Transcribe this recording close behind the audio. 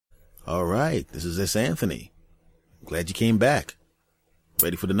All right, this is S. Anthony. Glad you came back.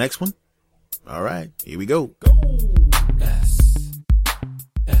 Ready for the next one? All right, here we go. S.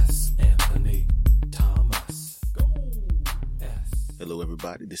 Anthony Thomas. Hello,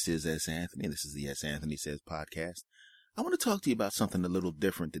 everybody. This is S. Anthony. This is the S. Anthony Says podcast. I want to talk to you about something a little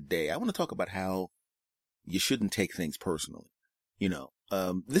different today. I want to talk about how you shouldn't take things personally.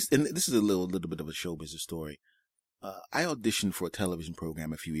 This is a little bit of a show business story. I auditioned for a television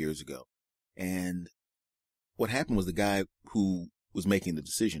program a few years ago, and what happened was the guy who was making the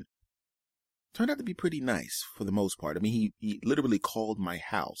decision turned out to be pretty nice for the most part. I mean, he literally called my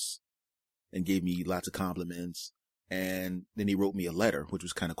house and gave me lots of compliments, and then he wrote me a letter, which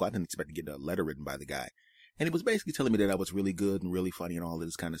was kind of cool. I didn't expect to get a letter written by the guy, and he was basically telling me that I was really good and really funny and all of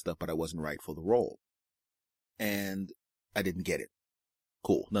this kind of stuff, but I wasn't right for the role, and I didn't get it.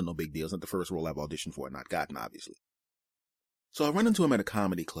 Cool, no big deal. It's not the first role I've auditioned for and not gotten, obviously. So I run into him at a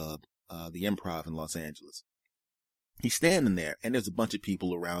comedy club, the Improv in Los Angeles. He's standing there, and there's a bunch of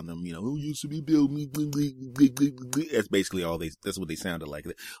people around him, who used to be Bill. That's basically that's what they sounded like.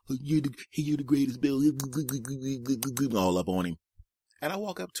 You're the greatest, Bill. All up on him. And I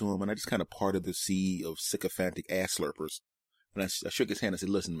walk up to him, and I just kind of parted the sea of sycophantic ass slurpers. And I shook his hand and said,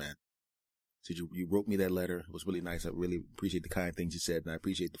 listen, man. I said, you wrote me that letter. It was really nice. I really appreciate the kind things you said, and I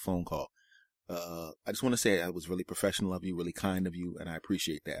appreciate the phone call. I just want to say I was really professional of you, really kind of you, and I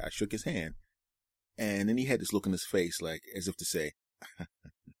appreciate that. I shook his hand, and then he had this look in his face, like as if to say,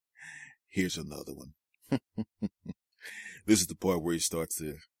 here's another one. This is the part where he starts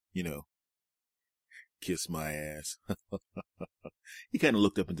to, kiss my ass. He kind of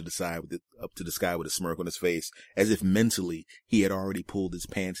looked up into the sky with a smirk on his face, as if mentally he had already pulled his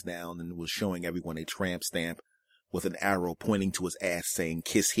pants down and was showing everyone a tramp stamp with an arrow pointing to his ass saying,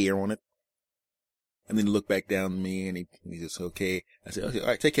 kiss here on it. And then he looked back down at me, and he just, okay. I said, okay, all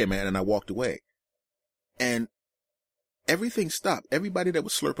right, take care, man. And I walked away. And everything stopped. Everybody that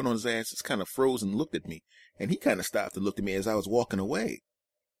was slurping on his ass just kind of froze and looked at me. And he kind of stopped and looked at me as I was walking away.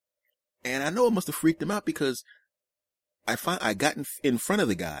 And I know it must have freaked him out, because I got in front of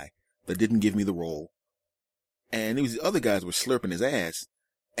the guy that didn't give me the role. And the other guys were slurping his ass.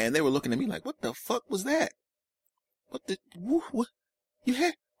 And they were looking at me like, what the fuck was that? What?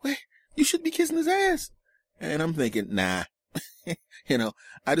 You should be kissing his ass. And I'm thinking, nah.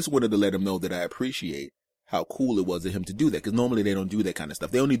 I just wanted to let him know that I appreciate how cool it was of him to do that. Because normally they don't do that kind of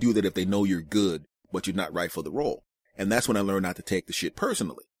stuff. They only do that if they know you're good, but you're not right for the role. And that's when I learned not to take the shit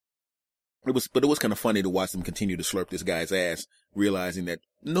personally. It was kind of funny to watch them continue to slurp this guy's ass, realizing that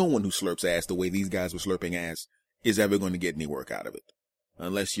no one who slurps ass the way these guys were slurping ass is ever going to get any work out of it.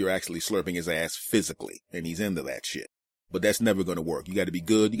 Unless you're actually slurping his ass physically, and he's into that shit. But that's never going to work. You got to be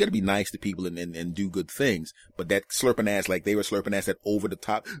good. You got to be nice to people and do good things. But that slurping ass, like they were slurping ass, that over the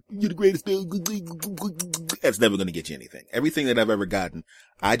top, you're the greatest, that's never going to get you anything. Everything that I've ever gotten,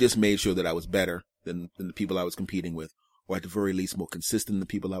 I just made sure that I was better than the people I was competing with, or at the very least more consistent than the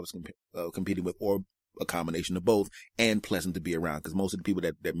people I was competing with, or a combination of both, and pleasant to be around. Because most of the people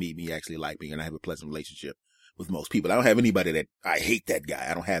that meet me actually like me, and I have a pleasant relationship with most people. I don't have anybody that I hate that guy.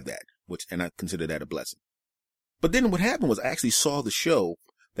 I don't have that, and I consider that a blessing. But then what happened was I actually saw the show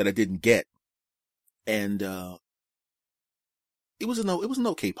that I didn't get, and it was an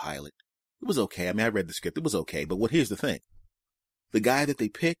okay pilot. It was okay. I mean, I read the script. It was okay. But here's the thing. The guy that they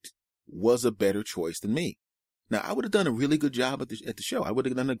picked was a better choice than me. Now, I would have done a really good job at the show. I would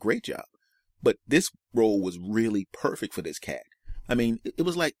have done a great job. But this role was really perfect for this cat. I mean, it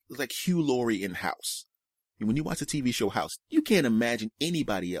was like Hugh Laurie in House. When you watch the TV show House, you can't imagine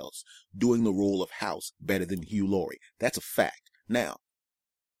anybody else doing the role of House better than Hugh Laurie. That's a fact. Now,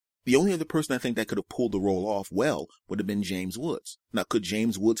 the only other person I think that could have pulled the role off well would have been James Woods. Now, could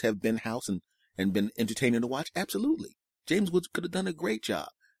James Woods have been House and been entertaining to watch? Absolutely. James Woods could have done a great job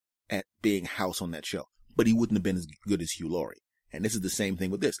at being House on that show, but he wouldn't have been as good as Hugh Laurie. And this is the same thing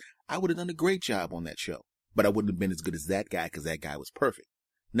with this. I would have done a great job on that show, but I wouldn't have been as good as that guy, because that guy was perfect.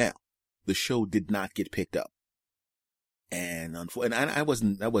 Now, the show did not get picked up. And I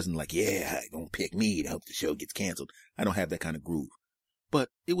wasn't like, yeah, don't pick me to hope the show gets canceled. I don't have that kind of groove. But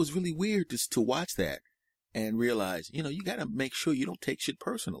it was really weird just to watch that and realize, you got to make sure you don't take shit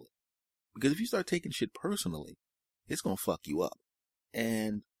personally. Because if you start taking shit personally, it's going to fuck you up.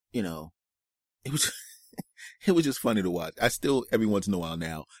 And, it was, it was just funny to watch. I still, every once in a while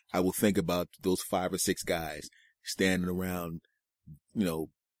now, I will think about those 5 or 6 guys standing around,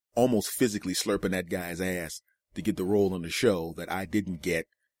 almost physically slurping that guy's ass to get the role on the show that I didn't get.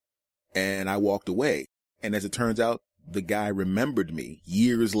 And I walked away. And as it turns out, the guy remembered me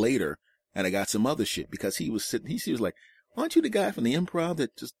years later, and I got some other shit, because he was like, aren't you the guy from the improv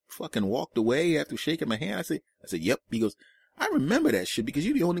that just fucking walked away after shaking my hand? I said, yep. He goes, I remember that shit because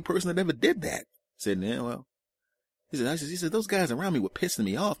you're the only person that ever did that. I said, yeah, well. He said, those guys around me were pissing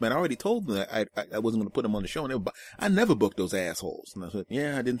me off, man. I already told them that I wasn't going to put them on the show. And I never booked those assholes. And I said,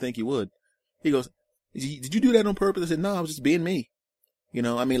 yeah, I didn't think you would. He goes, did you do that on purpose? I said, no, I was just being me. You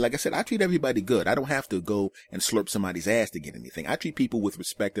know, I mean, like I said, I treat everybody good. I don't have to go and slurp somebody's ass to get anything. I treat people with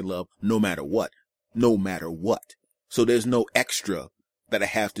respect and love no matter what. No matter what. So there's no extra that I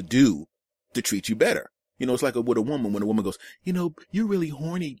have to do to treat you better. You know, it's like with a woman, when a woman goes, you know, you're really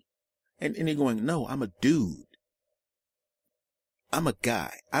horny. And you're going, no, I'm a dude. I'm a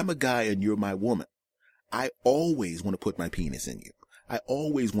guy and you're my woman. I always want to put my penis in you. I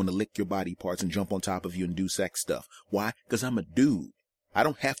always want to lick your body parts and jump on top of you and do sex stuff. Why? Because I'm a dude. I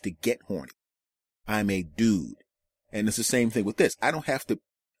don't have to get horny. I'm a dude. And it's the same thing with this. I don't have to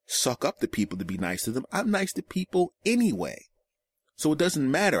suck up to people to be nice to them. I'm nice to people anyway. So it doesn't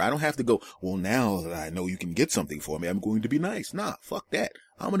matter. I don't have to go, well, now that I know you can get something for me, I'm going to be nice. Nah, fuck that.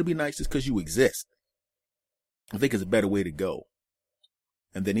 I'm going to be nice just because you exist. I think it's a better way to go.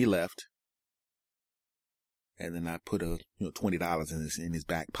 And then he left. And then I put $20 in his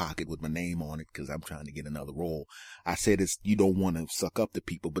back pocket with my name on it because I'm trying to get another role. I said you don't want to suck up to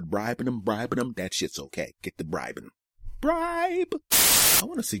people, but bribing them, that shit's okay. Get the bribing. Bribe! I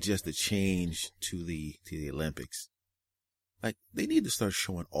want to suggest a change to the Olympics. Like, they need to start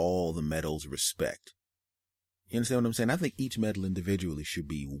showing all the medals respect. You understand what I'm saying? I think each medal individually should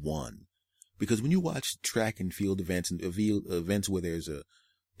be won. Because when you watch track and field events and events where there's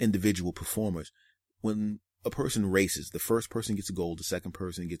individual performers, when a person races, the first person gets a gold, the second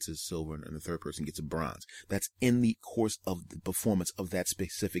person gets a silver, and the third person gets a bronze. That's in the course of the performance of that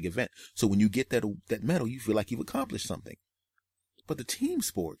specific event. So when you get that medal, you feel like you've accomplished something. But the team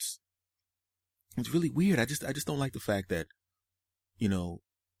sports, it's really weird. I just don't like the fact that, you know,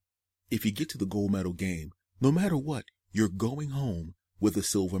 if you get to the gold medal game, no matter what, you're going home with a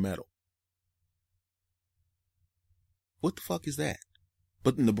silver medal. What the fuck is that?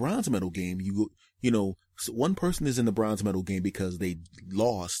 But in the bronze medal game, so one person is in the bronze medal game because they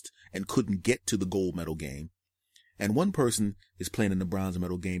lost and couldn't get to the gold medal game. And one person is playing in the bronze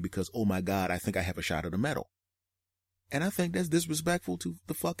medal game because, oh my God, I think I have a shot at a medal. And I think that's disrespectful to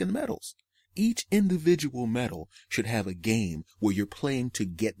the fucking medals. Each individual medal should have a game where you're playing to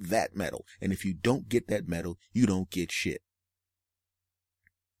get that medal. And if you don't get that medal, you don't get shit.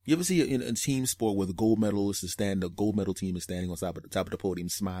 You ever see a team sport where the gold medalist is the gold medal team is standing on top of the podium,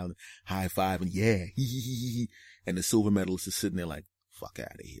 smiling, high five, and yeah, and the silver medalist is sitting there like, fuck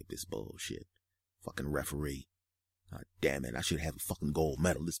out of here, this bullshit. Fucking referee. God damn it, I should have a fucking gold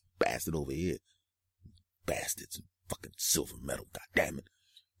medal. This bastard over here. Bastards. Fucking silver medal, god damn it.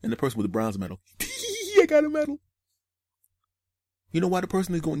 And the person with the bronze medal, I got a medal. You know why the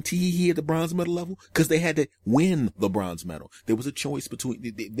person is going tee at the bronze medal level? Because they had to win the bronze medal. There was a choice between,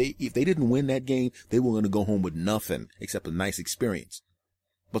 if they didn't win that game, they were going to go home with nothing except a nice experience.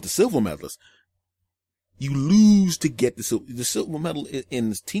 But the silver medalist, you lose to get the silver medal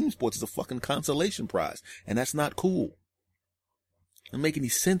in team sports is a fucking consolation prize. And that's not cool. It doesn't make any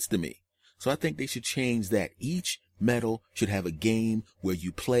sense to me. So I think they should change that. Each medal should have a game where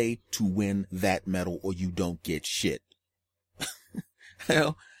you play to win that medal or you don't get shit.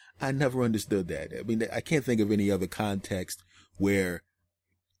 Hell, I never understood that. I mean, I can't think of any other context where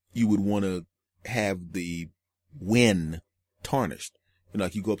you would want to have the win tarnished. You know,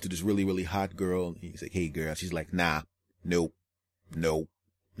 like you go up to this really, really hot girl and you say, hey girl, she's like, nah, nope. But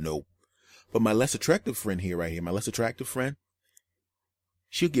my less attractive friend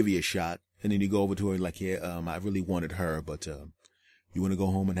she'll give you a shot. And then you go over to her like, yeah, I really wanted her, but, you want to go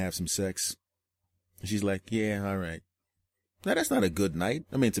home and have some sex? And she's like, yeah, all right. Now, that's not a good night.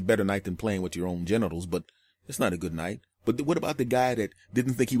 I mean, it's a better night than playing with your own genitals, but it's not a good night. But what about the guy that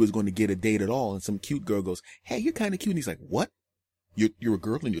didn't think he was going to get a date at all? And some cute girl goes, hey, you're kind of cute. And he's like, what? You're a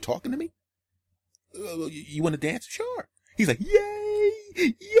girl and you're talking to me? You want to dance? Sure. He's like,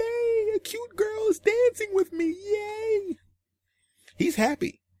 yay, a cute girl is dancing with me. Yay. He's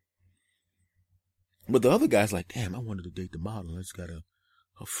happy. But the other guy's like, damn, I wanted to date the model. I just got a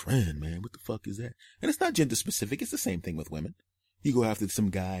friend, man. What the fuck is that? And it's not gender specific. It's the same thing with women. You go after some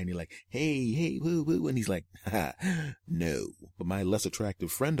guy and you're like, hey, woo, woo. And he's like, no. But my less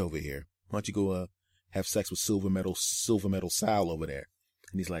attractive friend over here, why don't you go, have sex with silver medal Sal over there?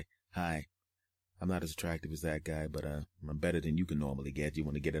 And he's like, hi, I'm not as attractive as that guy, but, I'm better than you can normally get. You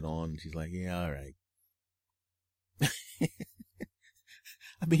want to get it on? And she's like, yeah, all right.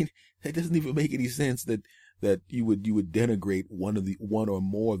 I mean, it doesn't even make any sense that you would denigrate one or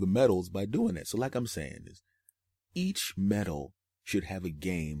more of the medals by doing that. So like I'm saying is, each medal should have a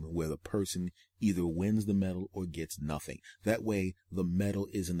game where the person either wins the medal or gets nothing. That way, the medal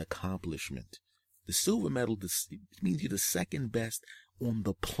is an accomplishment. The silver medal means you're the second best on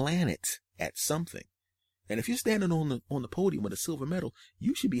the planet at something. And if you're standing on the podium with a silver medal,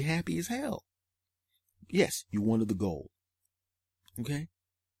 you should be happy as hell. Yes, you wanted the gold. Okay?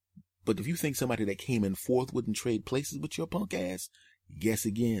 But if you think somebody that came in fourth wouldn't trade places with your punk ass, guess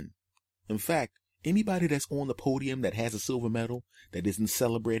again. In fact, anybody that's on the podium that has a silver medal that isn't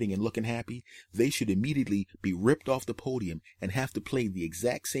celebrating and looking happy, they should immediately be ripped off the podium and have to play the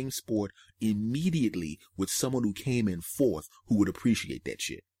exact same sport immediately with someone who came in fourth who would appreciate that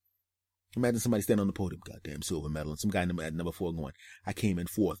shit. Imagine somebody standing on the podium, goddamn silver medal, and some guy at number 4 going, I came in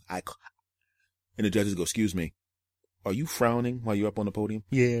fourth. And the judges go, excuse me, are you frowning while you're up on the podium?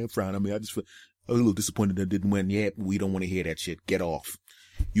 Yeah, frowning. I mean, I just feel a little disappointed that I didn't win. Yeah, we don't want to hear that shit. Get off.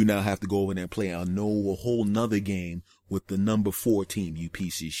 You now have to go over there and play a whole nother game with the number 4 team, you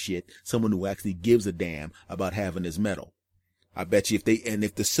piece of shit. Someone who actually gives a damn about having his medal. I bet you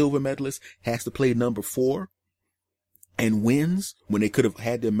if the silver medalist has to play number 4 and wins when they could have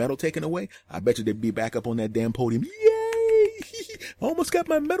had their medal taken away, I bet you they'd be back up on that damn podium. Yay! Almost got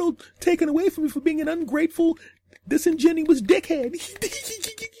my medal taken away from me for being an ungrateful, disingenuous dickhead.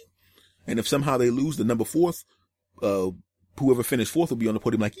 And if somehow they lose, the number 4th, whoever finished 4th will be on the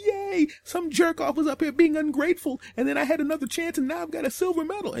podium like, yay, some jerk off was up here being ungrateful, and then I had another chance and now I've got a silver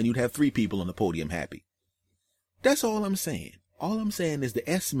medal. And you'd have 3 people on the podium happy. That's all I'm saying. All I'm saying is the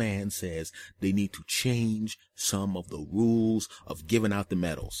S-Man says they need to change some of the rules of giving out the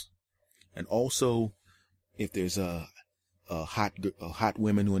medals. And also, if there's hot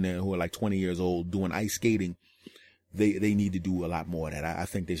women who are like 20 years old doing ice skating, they need to do a lot more of that. I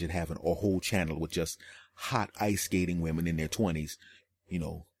think they should have a whole channel with just hot ice skating women in their 20s,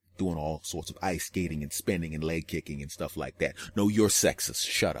 doing all sorts of ice skating and spinning and leg kicking and stuff like that. No, you're sexist.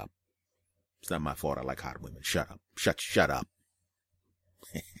 Shut up. It's not my fault. I like hot women. Shut up. Shut up.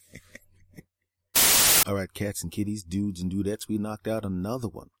 All right, cats and kitties, dudes and dudettes, we knocked out another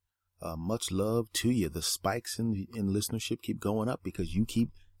one. Much love to you. The spikes in listenership keep going up because you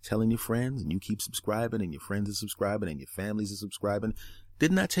keep telling your friends and you keep subscribing and your friends are subscribing and your families are subscribing.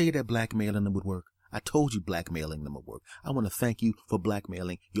 Didn't I tell you that blackmailing them would work? I told you blackmailing them would work. I want to thank you for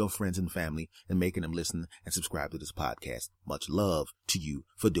blackmailing your friends and family and making them listen and subscribe to this podcast. Much love to you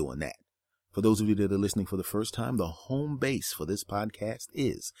for doing that. For those of you that are listening for the first time, the home base for this podcast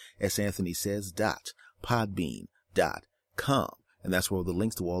is santhonysays.podbean.com. And that's where all the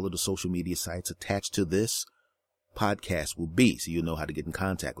links to all of the social media sites attached to this podcast will be, so you'll know how to get in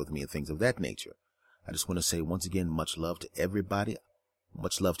contact with me and things of that nature. I just want to say once again, much love to everybody.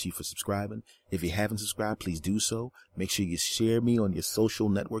 Much love to you for subscribing. If you haven't subscribed, please do so. Make sure you share me on your social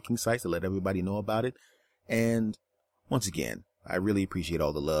networking sites to let everybody know about it. And once again, I really appreciate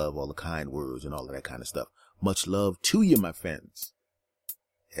all the love, all the kind words, and all of that kind of stuff. Much love to you, my friends.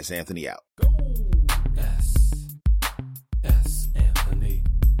 S. Anthony out. Go! S. Anthony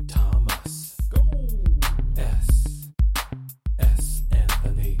Thomas. Go! S.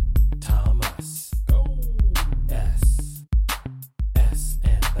 Anthony Thomas. Go! S.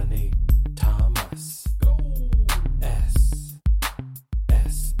 Anthony Thomas. Go! S.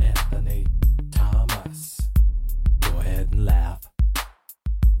 Anthony Thomas. Go ahead and laugh.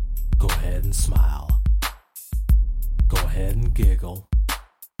 Go ahead and smile. Go ahead and giggle.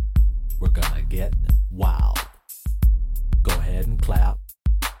 We're gonna get wild. Go ahead and clap.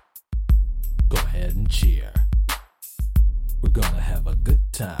 Go ahead and cheer. We're gonna have a good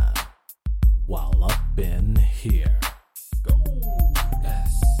time while up in here.